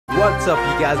What's up,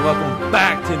 you guys? Welcome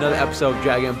back to another episode of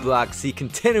Dragon Block C,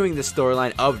 continuing the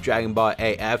storyline of Dragon Ball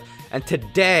AF. And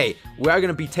today, we are going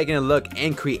to be taking a look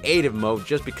in creative mode,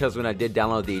 just because when I did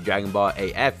download the Dragon Ball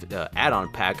AF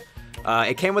add-on pack,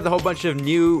 it came with a whole bunch of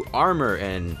new armor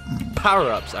and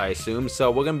power-ups, I assume.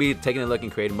 So we're going to be taking a look in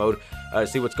creative mode,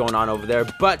 see what's going on over there.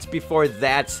 But before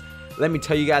that, let me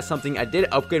tell you guys something. I did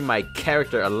upgrade my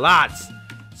character a lot.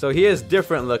 So he is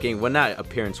different looking, well, not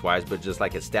appearance wise, but just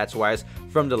like his stats wise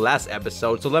from the last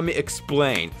episode. So let me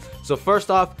explain. So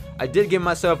first off, I did give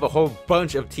myself a whole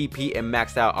bunch of TP and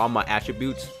maxed out all my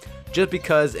attributes, just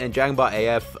because in Dragon Ball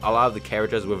AF a lot of the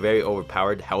characters were very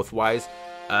overpowered health wise.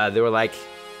 They were like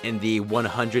in the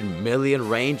 100 million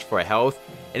range for health,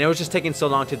 and it was just taking so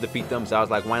long to defeat them. So I was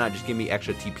like, why not just give me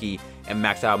extra TP and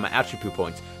max out my attribute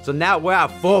points? So now we're at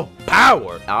full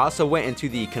power. I also went into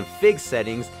the config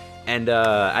settings, and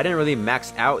I didn't really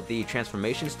max out the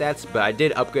transformation stats, but I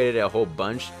did upgrade it a whole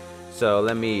bunch. So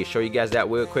let me show you guys that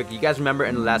real quick. You guys remember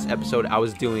in the last episode I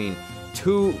was doing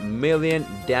 2 million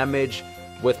damage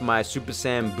with my Super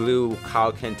Saiyan Blue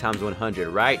Kaioken times 100,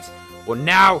 right? Well,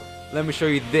 now let me show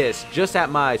you this. Just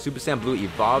at my Super Saiyan Blue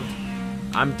evolved,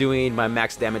 I'm doing my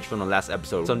max damage from the last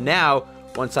episode. So now,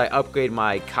 once I upgrade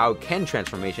my Kaioken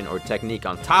transformation or technique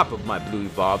on top of my Blue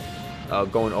evolved,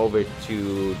 going over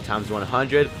to times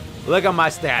 100, look at my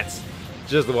stats.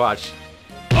 Just watch.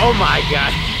 Oh my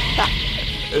god.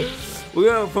 We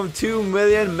went from 2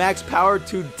 million max power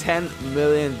to 10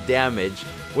 million damage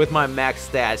with my max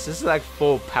stats. This is like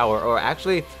full power. Or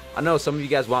actually, I know some of you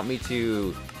guys want me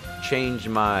to change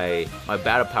my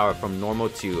battle power from normal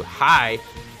to high.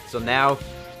 So now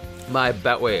my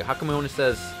wait, how come it only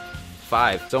says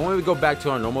 5? So when we go back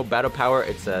to our normal battle power,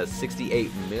 it's 68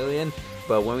 million.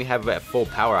 But when we have it at full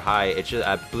power high, it's just,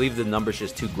 I believe the number's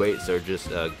just too great, so it just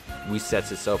resets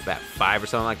itself at 5 or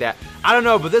something like that. I don't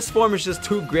know, but this form is just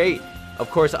too great. Of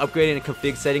course, upgrading the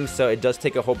config settings, so it does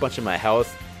take a whole bunch of my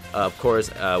health. Of course,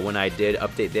 when I did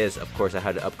update this, of course, I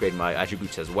had to upgrade my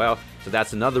attributes as well. So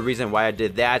that's another reason why I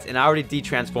did that. And I already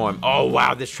de-transformed. Oh,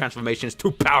 wow, this transformation is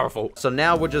too powerful. So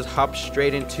now we'll just hop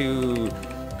straight into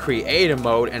creative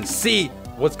mode and see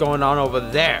what's going on over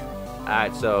there.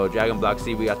 Alright, so Dragon Block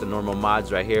C, we got the normal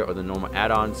mods right here, or the normal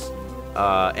add-ons,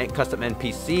 and custom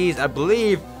NPCs, I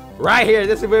believe, right here.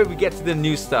 This is where we get to the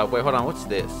new stuff. Wait, hold on, what's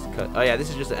this? Oh yeah,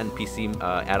 this is just an NPC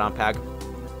add-on pack.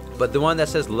 But the one that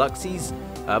says Luxies,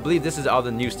 I believe this is all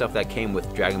the new stuff that came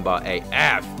with Dragon Ball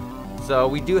AF. So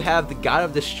we do have the God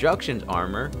of Destruction's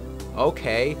armor.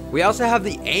 Okay. We also have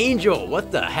the Angel.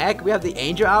 What the heck? We have the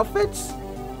Angel outfits?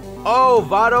 Oh,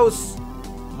 Vados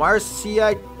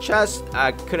Marcia chest.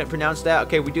 I couldn't pronounce that.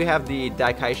 Okay, we do have the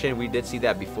Daikaishin. We did see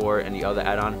that before in the other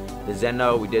add-on. The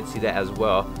Zeno, we did see that as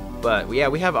well. But yeah,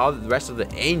 we have all the rest of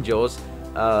the angels.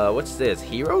 What's this?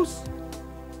 Heroes?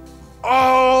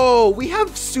 Oh, we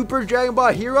have Super Dragon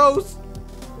Ball Heroes?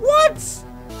 What?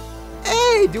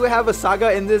 Hey, do we have a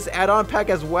Saga in this add-on pack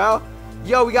as well?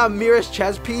 Yo, we got Mira's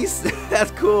chest piece.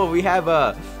 That's cool. We have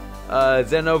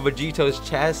Zeno Vegito's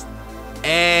chest.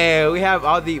 Hey, we have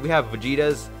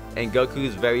Vegeta's and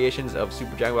Goku's variations of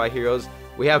Super Dragon Ball Heroes.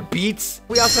 We have Beats.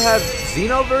 We also have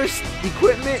Xenoverse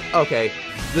equipment. Okay,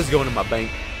 this is going in my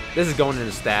bank. This is going in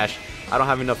the stash. I don't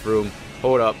have enough room.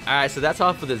 Hold up. Alright, so that's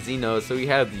all for the Xenos. So we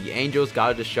have the Angels,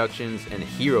 God of Destructions, and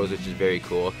Heroes, which is very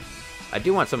cool. I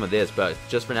do want some of this, but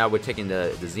just for now, we're taking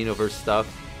the Xenoverse stuff.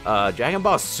 Dragon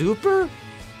Ball Super?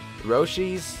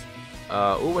 Roshi's?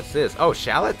 Oh, what's this? Oh,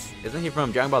 Shallots? Isn't he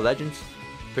from Dragon Ball Legends?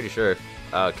 Pretty sure.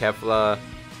 Kefla,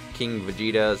 King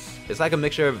Vegeta's. It's like a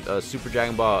mixture of Super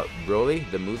Dragon Ball Broly,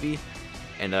 the movie,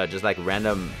 and just like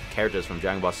random characters from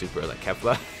Dragon Ball Super, like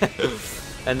Kefla.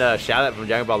 And Shallot from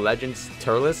Dragon Ball Legends.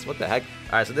 Turles, what the heck?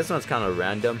 Alright, so this one's kind of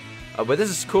random. But this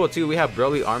is cool too. We have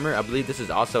Broly armor. I believe this is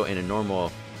also in a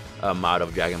normal mod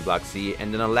of Dragon Block C.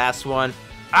 And then the last one.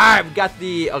 Alright, we got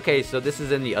the... Okay, so this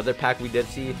is in the other pack we did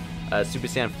see. Super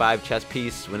Saiyan 5 chest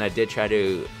piece. When I did try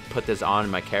to put this on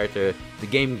my character, the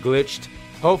game glitched.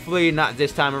 Hopefully not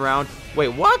this time around. Wait,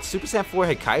 what? Super Saiyan 4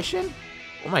 Hikaishin?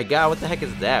 Oh my god, what the heck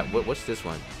is that? What's this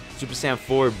one? Super Saiyan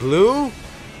 4 Blue?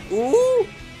 Ooh!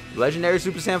 Legendary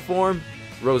Super Saiyan form,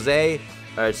 Rose,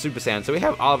 Super Saiyan. So we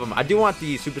have all of them. I do want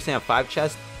the Super Saiyan 5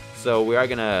 chest, so we are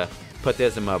gonna put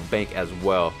this in my bank as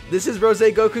well. This is Rose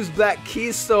Goku's Black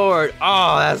Key Sword.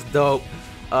 Oh, that's dope.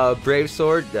 Brave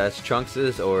Sword, that's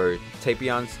Trunks's or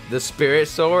Tapion's. The Spirit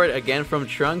Sword, again from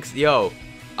Trunks. Yo,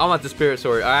 I want the Spirit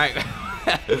Sword, alright?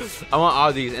 I want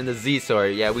all these. And the Z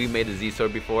Sword. Yeah, we made the Z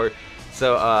Sword before.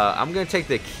 So I'm gonna take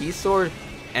the Key Sword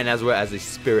and as well as a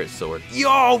Spirit Sword.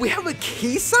 Yo, we have a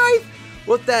Key Scythe?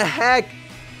 What the heck?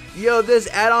 Yo, this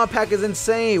add-on pack is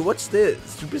insane. What's this?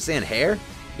 Super Saiyan hair?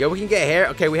 Yo, we can get hair.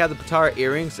 Okay, we have the Potara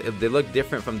earrings. They look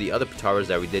different from the other Potaras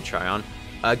that we did try on.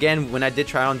 Again, when I did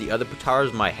try on the other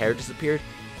Potaras, my hair disappeared.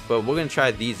 But we're going to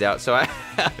try these out. So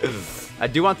I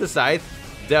do want the scythe.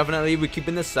 Definitely, we're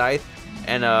keeping the scythe.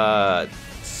 And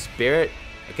spirit.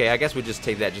 Okay, I guess we'll just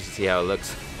take that just to see how it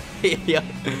looks. Yeah,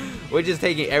 we're just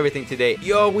taking everything today.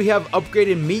 Yo, we have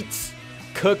upgraded meats.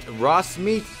 Cooked roast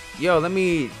meat. Yo, let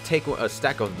me take a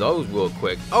stack of those real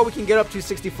quick. Oh, we can get up to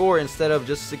 64 instead of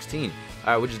just 16.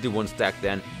 Alright, we'll just do one stack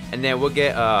then. And then we'll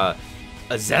get a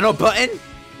Zeno button.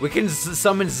 We can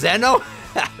summon Zeno.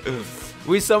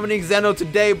 We summoning Zeno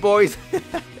today, boys.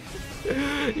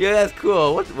 Yeah, that's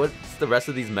cool. What's the rest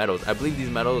of these medals? I believe these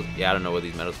medals. Yeah, I don't know what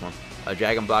these medals from.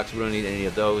 Dragon blocks. We don't need any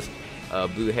of those.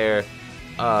 Blue hair.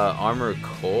 Armor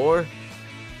core.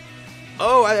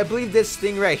 Oh, I believe this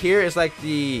thing right here is like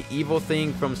the evil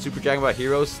thing from Super Dragon Ball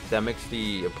Heroes that makes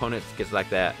the opponent gets like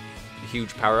that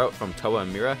huge power up from Towa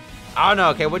and Mira. I don't know.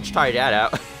 Okay, we'll just try that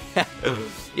out.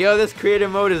 Yo, this creative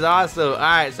mode is awesome.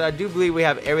 Alright, so I do believe we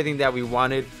have everything that we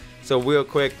wanted. So real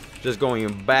quick, just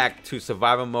going back to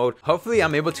survival mode. Hopefully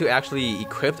I'm able to actually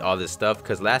equip all this stuff,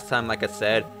 because last time, like I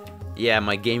said, yeah,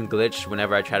 my game glitched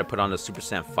whenever I try to put on the Super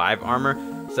Saiyan 5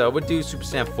 armor. So we'll do Super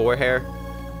Saiyan 4 hair.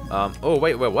 Oh,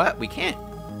 wait, what? We can't.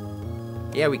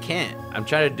 Yeah, we can't. I'm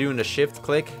trying to do the shift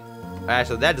click. Alright,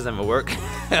 so that doesn't work.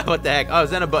 What the heck? Oh,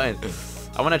 Zeno button.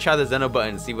 I want to try the Zeno button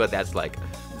and see what that's like.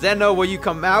 Zeno, will you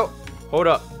come out? Hold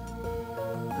up.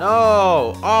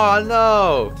 No. Oh,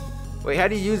 no. Wait, how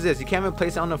do you use this? You can't even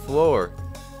place it on the floor.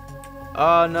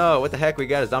 Oh, no. What the heck? We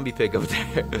got a zombie pig over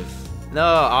there. No.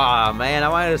 Aw, man. I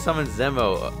wanted to summon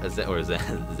Zemo.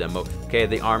 Zemo. Okay,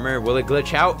 the armor. Will it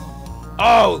glitch out?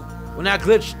 Oh, we're not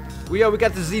glitched. We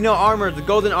got the Xeno armor, the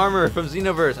golden armor from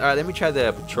Xenoverse. All right, let me try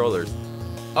the patrollers.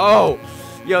 Oh,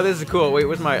 yo, this is cool. Wait,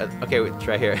 where's my? Okay, wait,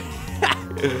 try here.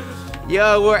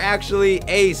 Yo, we're actually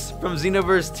Ace from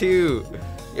Xenoverse 2.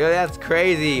 Yo, that's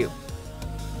crazy.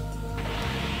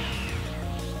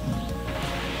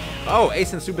 Oh,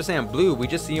 Ace and Super Saiyan Blue. We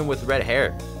just see him with red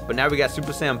hair, but now we got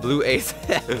Super Saiyan Blue Ace.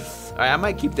 All right, I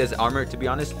might keep this armor to be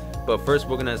honest, but first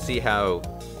we're gonna see how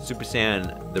Super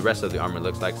Saiyan, the rest of the armor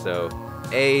looks like. So.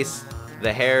 Ace,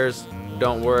 the hairs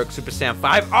don't work. Super Saiyan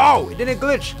 5. Oh, it didn't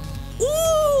glitch.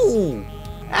 Ooh!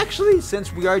 Actually,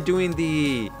 since we are doing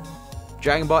the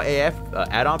Dragon Ball AF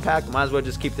add-on pack, might as well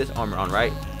just keep this armor on,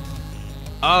 right?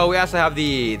 Oh, we also have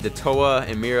the Towa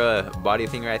and Mira body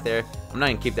thing right there. I'm not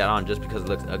gonna keep that on just because it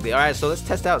looks ugly. All right, so let's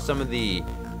test out some of the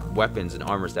weapons and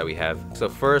armors that we have. So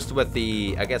first with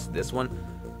the, I guess this one,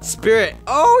 Spirit.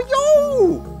 Oh,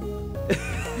 yo!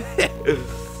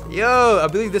 Yo, I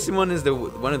believe this one is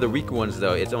one of the weak ones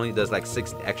though. It only does like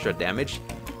 6 extra damage.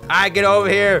 Alright, get over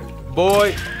here,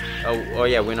 boy. Oh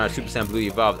yeah, we're in our Super Saiyan Blue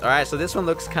evolved. Alright, so this one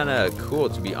looks kind of cool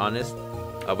to be honest.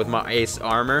 With my Ace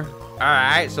armor.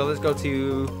 Alright, so let's go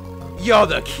to... Yo,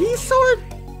 the key sword?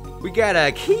 We got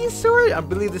a key sword? I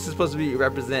believe this is supposed to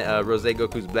represent Rose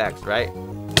Goku's blacks, right?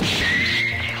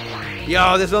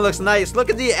 Yo, this one looks nice. Look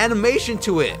at the animation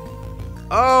to it.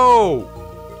 Oh!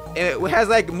 It has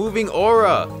like moving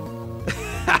aura.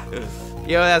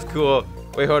 Yo, that's cool.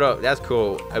 Wait, hold up. That's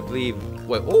cool. I believe.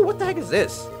 Wait. Oh, what the heck is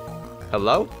this?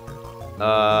 Hello?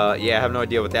 Yeah, I have no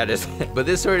idea what that is. But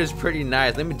this sword is pretty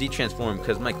nice. Let me de-transform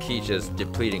because my ki just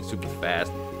depleting super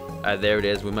fast. There it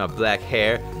is with my black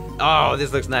hair. Oh,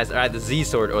 this looks nice. All right, the Z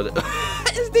sword or the.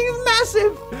 This thing is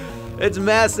massive. It's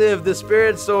massive. The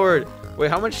spirit sword. Wait,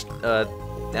 how much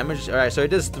damage? All right, so it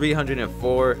does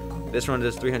 304. This one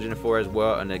does 304 as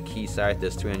well, and the key side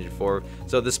does 304.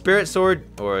 So the spirit sword,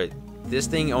 or this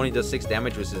thing, only does 6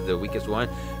 damage, which is the weakest one.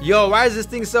 Yo, why is this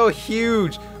thing so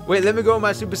huge? Wait, let me go with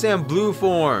my Super Saiyan Blue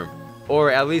form,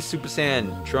 or at least Super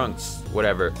Saiyan Trunks,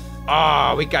 whatever.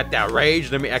 Oh, we got that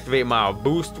rage. Let me activate my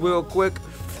boost real quick.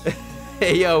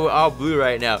 Hey, yo, we're all blue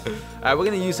right now. All right, we're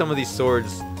gonna use some of these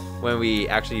swords when we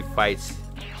actually fight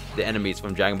the enemies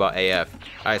from Dragon Ball AF. All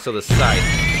right, so the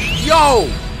scythe.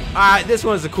 Yo! Alright, this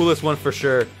one's the coolest one for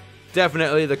sure.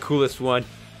 Definitely the coolest one.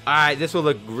 Alright, this will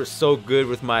look so good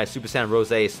with my Super Saiyan Rose /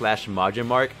 Majin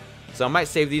Mark. So I might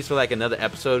save these for like another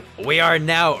episode. We are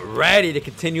now ready to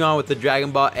continue on with the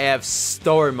Dragon Ball AF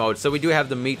story mode. So we do have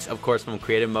the meats, of course, from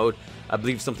creative mode. I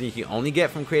believe something you can only get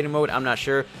from creative mode. I'm not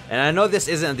sure. And I know this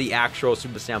isn't the actual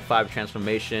Super Saiyan 5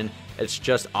 transformation. It's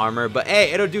just armor. But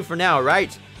hey, it'll do for now,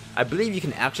 right? I believe you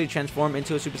can actually transform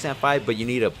into a Super Saiyan 5, but you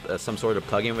need some sort of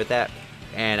plugin with that.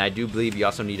 And I do believe you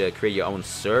also need to create your own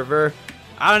server.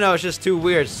 I don't know, it's just too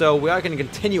weird. So we are going to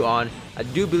continue on. I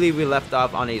do believe we left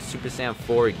off on a Super Saiyan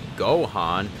 4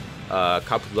 Gohan,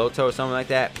 Kapuloto or something like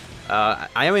that.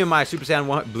 I am in my Super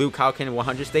Saiyan Blue Kaioken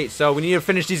 100 state, so we need to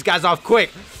finish these guys off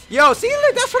quick. Yo, see,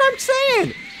 look, that's what I'm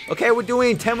saying. Okay, we're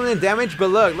doing 10 million damage, but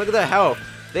look at the health.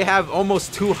 They have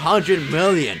almost 200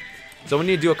 million. So we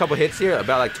need to do a couple hits here,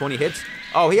 about like 20 hits.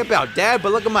 Oh, he about dead,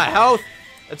 but look at my health.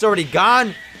 It's already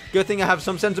gone. Good thing I have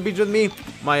some senzu beans with me.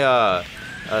 My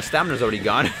stamina's already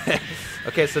gone.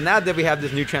 Okay, so now that we have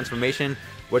this new transformation,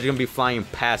 we're just gonna be flying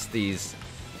past these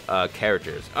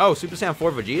characters. Oh, Super Saiyan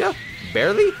 4 Vegeta?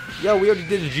 Barely? Yo, we already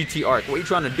did the GT arc. What are you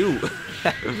trying to do?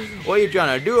 What are you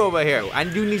trying to do over here? I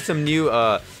do need some new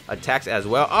attacks as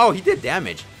well. Oh, he did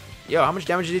damage. Yo, how much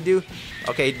damage did he do?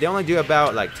 Okay, they only do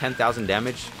about like 10,000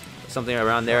 damage. Something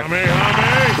around there.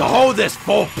 Behold this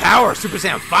full power Super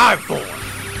Saiyan 5 form.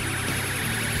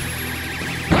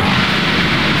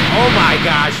 Oh my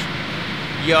gosh.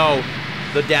 Yo,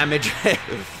 the damage.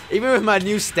 Even with my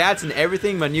new stats and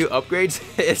everything, my new upgrades,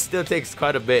 it still takes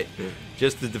quite a bit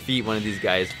just to defeat one of these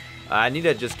guys. I need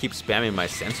to just keep spamming my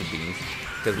senzu beans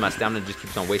because my stamina just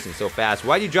keeps on wasting so fast.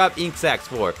 Why do you drop ink sacs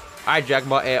for? Alright, Dragon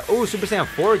Ball A. Oh, Super Saiyan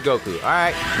 4 Goku.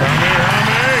 Alright.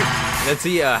 Let's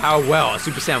see how well a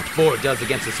Super Saiyan 4 does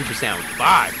against a Super Saiyan 5.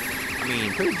 I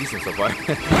mean, pretty decent so far.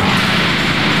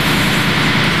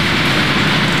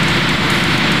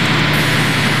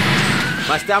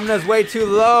 My stamina is way too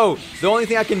low. The only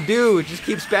thing I can do is just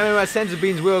keep spamming my senzu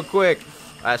beans real quick.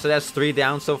 Alright, so that's 3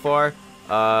 down so far.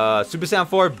 Super Saiyan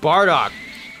 4 Bardock.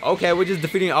 Okay, we're just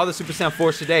defeating all the Super Saiyan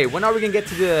 4s today. When are we gonna get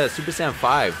to the Super Saiyan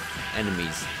 5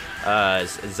 enemies?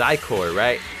 Zykor,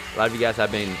 right? A lot of you guys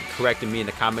have been correcting me in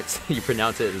the comments. You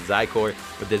pronounce it Zykor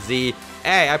with the Z.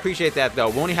 Hey, I appreciate that though.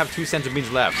 We only have 2 senzu beans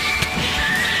left.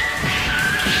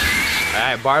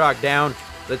 Alright, Bardock down.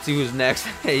 Let's see who's next.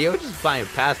 Hey, yo, just flying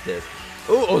past this.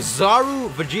 Oh, Ozaru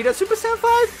Vegeta Super Saiyan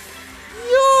 5?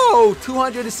 Yo,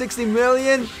 260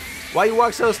 million? Why you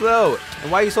walk so slow?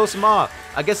 And why are you so small?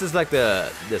 I guess it's like the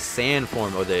sand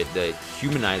form or the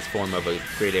humanized form of a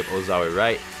Great Ape Ozaru,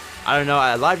 right? I don't know.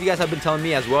 A lot of you guys have been telling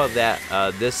me as well that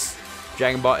this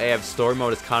Dragon Ball AF story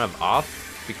mode is kind of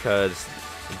off because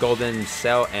Golden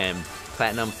Cell and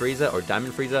Platinum Frieza or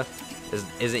Diamond Frieza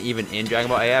isn't even in Dragon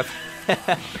Ball AF.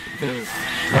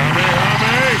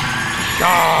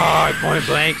 God, point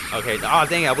blank. Okay. Oh,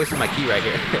 dang it. I wasted my key right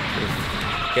here.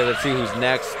 Okay, let's see who's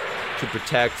next to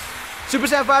protect. Super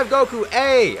Saiyan 5 Goku.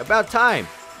 Hey, about time.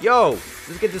 Yo,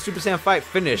 let's get the Super Saiyan fight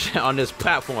finish on this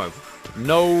platform.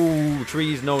 No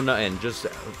trees, no nothing. Just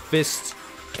fists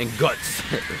and guts.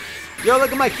 Yo,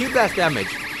 look at my Q blast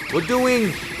damage. We're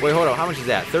doing... Wait, hold on. How much is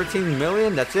that? 13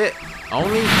 million? That's it?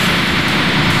 Only?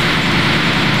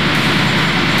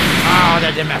 Oh,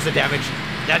 that did massive damage.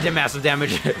 That did massive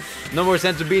damage. No more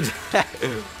senzu beans.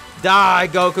 Die,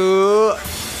 Goku.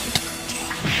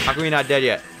 How come you're not dead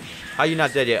yet? How you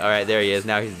not dead yet? Alright, there he is.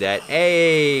 Now he's dead.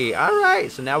 Hey,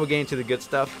 alright. So now we're getting to the good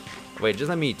stuff. Wait, just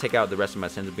let me take out the rest of my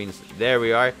senzu beans. There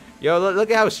we are. Yo,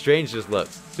 look at how strange this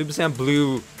looks. Super Saiyan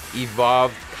Blue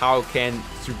Evolved Kaioken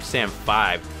Super Saiyan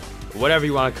 5. Whatever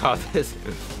you want to call this.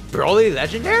 Broly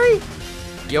Legendary?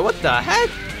 Yo, what the heck?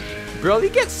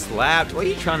 Broly gets slapped. What are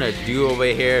you trying to do over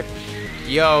here?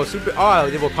 Yo,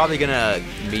 we're probably gonna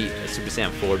meet Super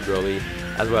Saiyan 4 Broly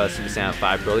as well as Super Saiyan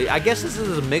 5 Broly. I guess this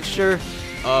is a mixture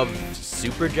of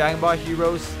Super Dragon Ball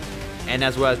heroes and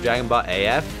as well as Dragon Ball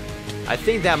AF. I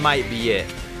think that might be it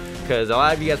because a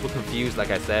lot of you guys were confused,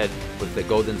 like I said, with the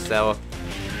Golden Cell.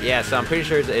 Yeah, so I'm pretty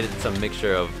sure it's a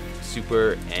mixture of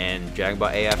Super and Dragon Ball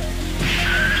AF.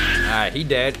 Alright, he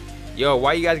dead. Yo,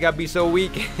 why you guys gotta be so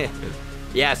weak?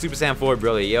 Yeah, Super Saiyan 4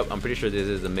 Broly. Yep, I'm pretty sure this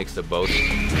is a mix of both.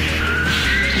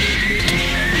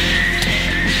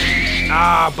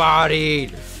 Ah,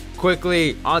 bodied.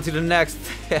 Quickly, on to the next.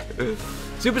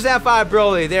 Super Saiyan 5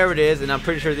 Broly, there it is. And I'm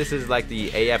pretty sure this is like the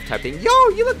AF type thing. Yo,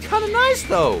 you look kind of nice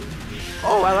though.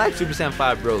 Oh, I like Super Saiyan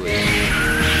 5 Broly.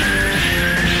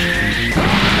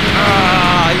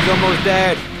 Ah, he's almost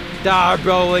dead. Die,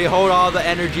 Broly, hold all the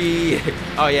energy.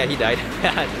 Oh yeah, he died.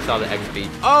 I just saw the XP.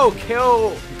 Oh,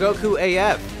 kill Goku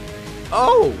AF.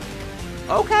 Oh,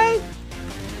 okay.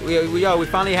 We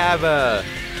finally have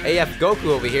AF Goku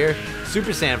over here.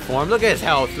 Super Saiyan form. Look at his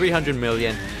health, 300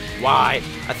 million. Why?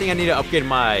 I think I need to upgrade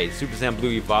my Super Saiyan Blue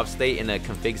Evolved state in the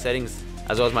config settings,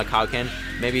 as well as my Kaioken.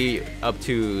 Maybe up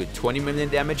to 20 million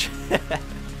damage.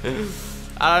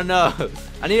 I don't know.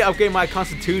 I need to upgrade my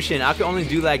Constitution. I can only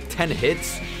do like 10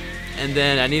 hits. And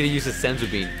then I need to use a senzu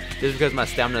bean just because my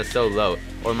stamina is so low,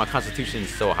 or my constitution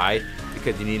is so high,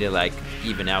 because you need to like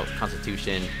even out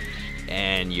constitution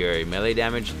and your melee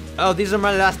damage. Oh, these are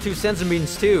my last 2 senzu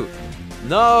beans too.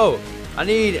 No, I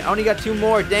only got 2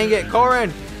 more. Dang it,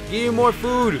 Korin, give me more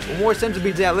food, more senzu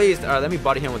beans at least. All right, let me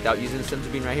body him without using the senzu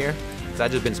bean right here. So I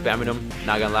just been spamming him,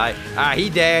 not gonna lie. Ah, he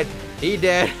dead. He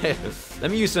dead.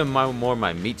 Let me use some more of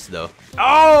my meats, though.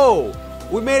 Oh!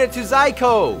 We made it to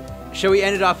Zyko! Shall we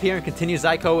end it off here and continue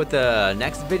Zyko with the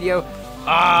next video?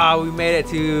 Ah, we made it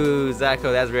to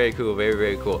Zyko. That's very cool. Very,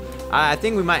 very cool. I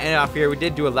think we might end it off here. We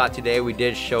did do a lot today. We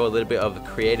did show a little bit of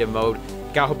creative mode.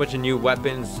 Got a whole bunch of new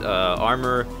weapons,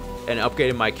 armor, and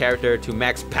upgraded my character to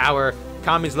max power.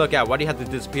 Comments, look out. Why do you have to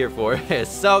disappear for?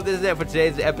 So this is it for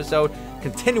today's episode.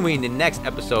 Continuing the next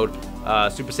episode,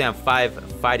 Super Saiyan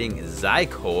 5 fighting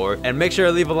Zyko. And make sure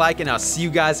to leave a like, and I'll see you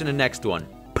guys in the next one.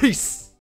 Peace!